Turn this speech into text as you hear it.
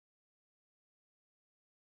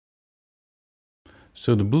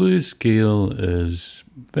So the blues scale is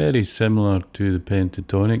very similar to the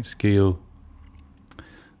pentatonic scale.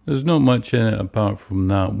 There's not much in it apart from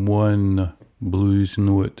that one blues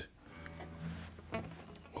note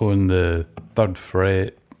on the 3rd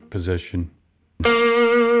fret position.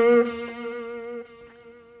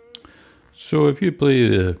 So if you play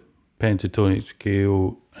the pentatonic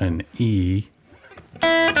scale in E,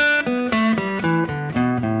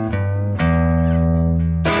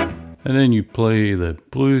 and then you play the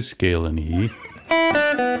blues scale in E,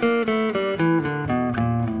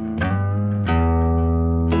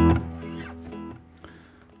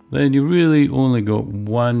 then you really only got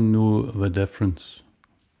one note of a difference.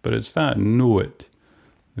 But it's that note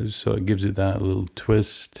that sort of gives it that little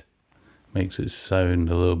twist, makes it sound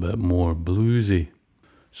a little bit more bluesy.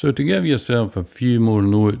 So to give yourself a few more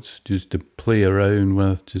notes just to play around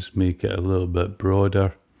with, just make it a little bit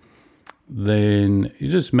broader, then you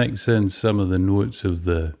just mix in some of the notes of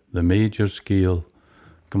the major scale,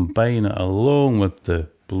 combine it along with the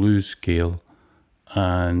blues scale,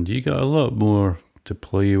 and you got a lot more to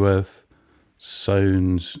play with.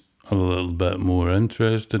 Sounds a little bit more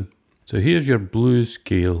interesting. So here's your blues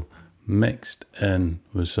scale mixed in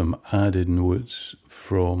with some added notes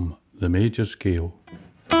from the major scale.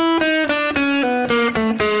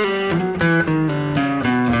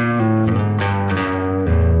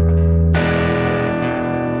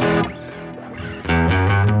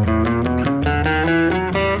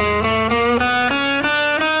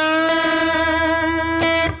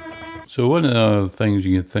 So one of the other things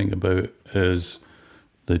you can think about is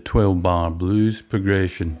the 12-bar blues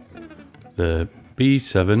progression. The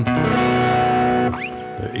B7,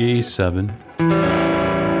 the A7,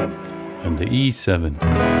 and the E7.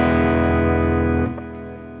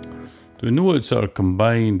 The notes that are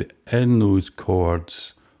combined in those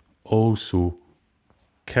chords also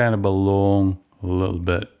kind of belong a little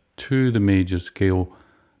bit to the major scale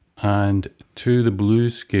and to the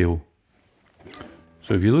blues scale.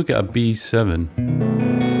 So if you look at a B7,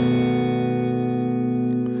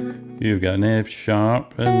 you've got an F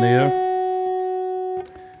sharp in there.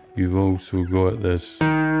 You've also got this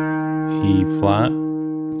E flat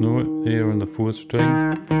note there on the 4th string.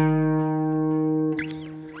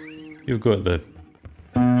 You've got the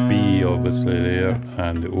B obviously there,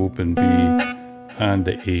 and the open B, and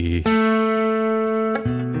the A.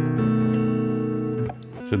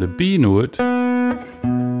 So the B note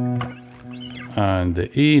and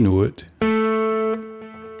the A note,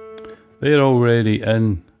 they're already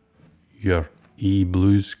in your E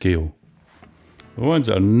blues scale. The ones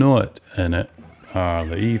that are not in it are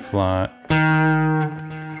the E flat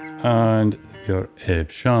and your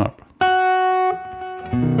F sharp.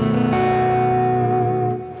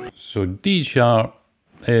 So D sharp,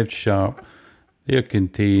 F sharp, they're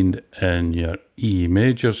contained in your E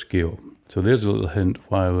major scale. So there's a little hint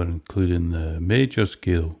why we're including the major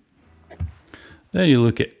scale. Then you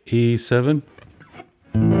look at A7.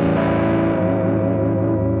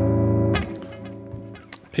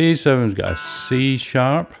 A7's got a C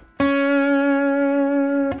sharp,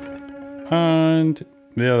 and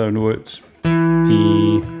the other notes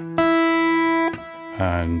E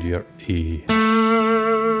and your A.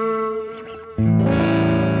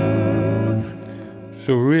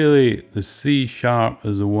 So really the C sharp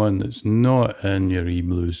is the one that's not in your E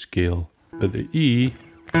blues scale, but the E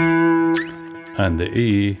and the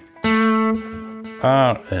A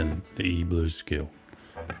are in the E blues scale.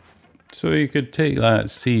 So you could take that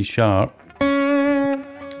C sharp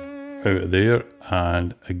out of there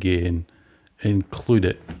and again include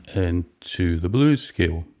it into the blues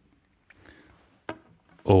scale.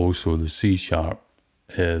 Also the C sharp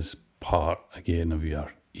is part again of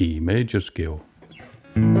your E major scale.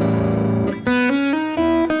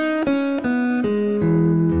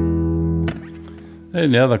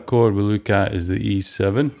 Then the other chord we look at is the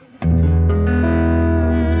E7.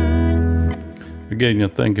 Again, you're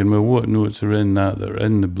thinking, well, what notes are in that are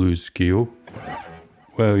in the blues scale?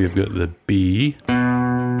 Well, you've got the B,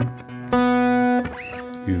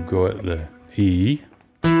 you've got the E,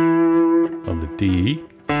 or the D,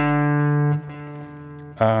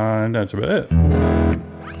 and that's about it.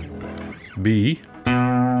 B,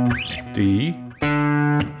 D,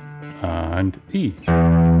 and E.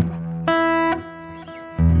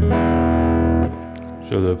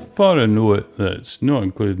 So the foreign note that's not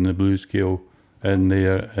included in the blues scale in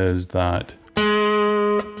there is that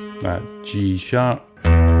G sharp.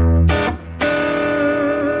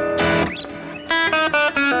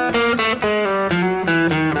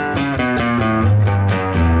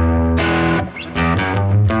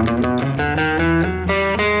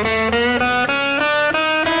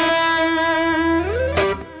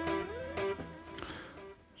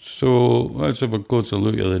 let's have a closer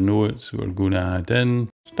look at the notes we're going to add in.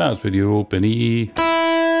 Starts with your open E.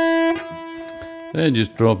 Then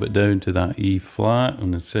just drop it down to that E flat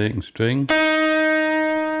on the second string.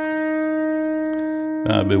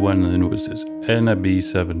 That'll be one of the notes that's in a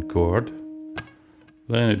B7 chord.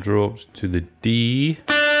 Then it drops to the D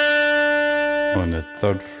on the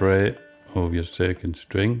 3rd fret of your second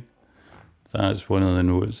string. That's one of the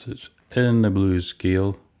notes that's in the blues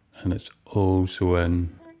scale, and it's also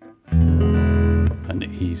in an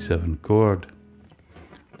E7 chord.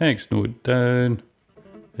 Next note down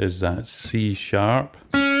is that C sharp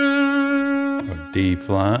or D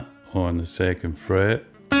flat on the 2nd fret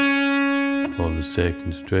of the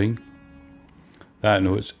second string. That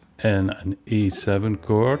note's in an E7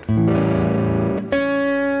 chord.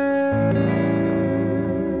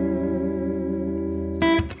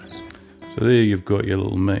 So there you've got your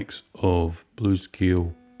little mix of blues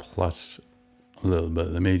scale plus a little bit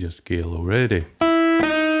of the major scale already.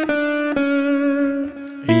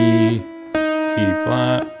 E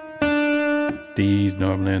flat, D's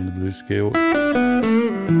normally in the blues scale,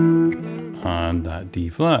 and that D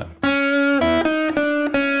flat.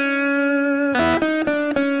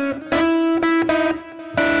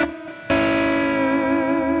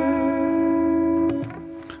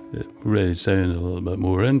 It really sounds a little bit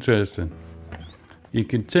more interesting. You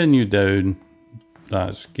continue down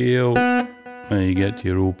that scale and you get to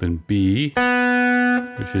your open B,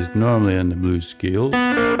 which is normally in the blues scale.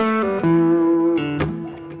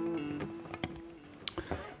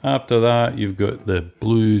 After that, you've got the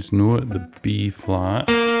blues note, the B flat,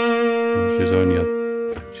 which is on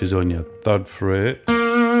your 3rd fret.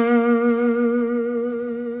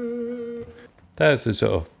 That's a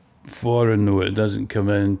sort of foreign note. It doesn't come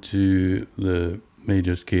into the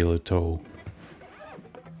major scale at all.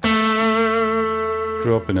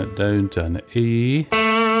 Dropping it down to an A.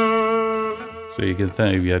 So you can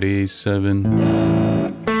think of your A7,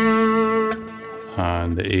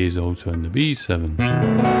 and the A is also in the B7.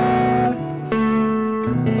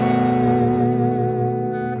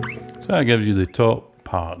 So that gives you the top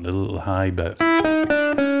part, the little high bit.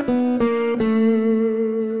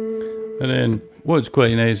 And then what's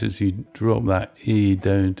quite nice is you drop that A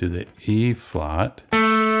down to the A flat.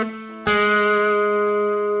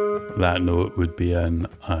 That note would be in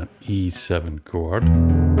an E7 chord.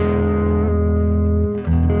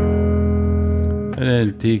 And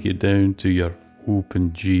then take it down to your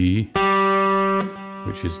open G,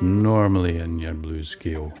 which is normally in your blues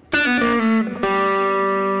scale.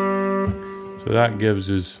 So that gives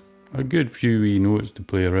us a good few wee notes to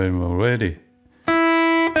play around with already.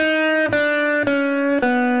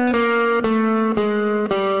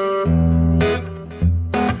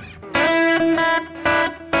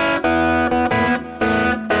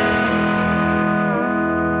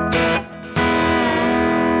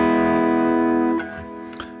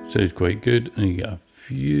 Sounds quite good, and you get a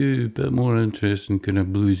few bit more interesting kind of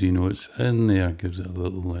bluesy notes in there. Gives it a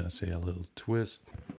little, let's say, a little twist.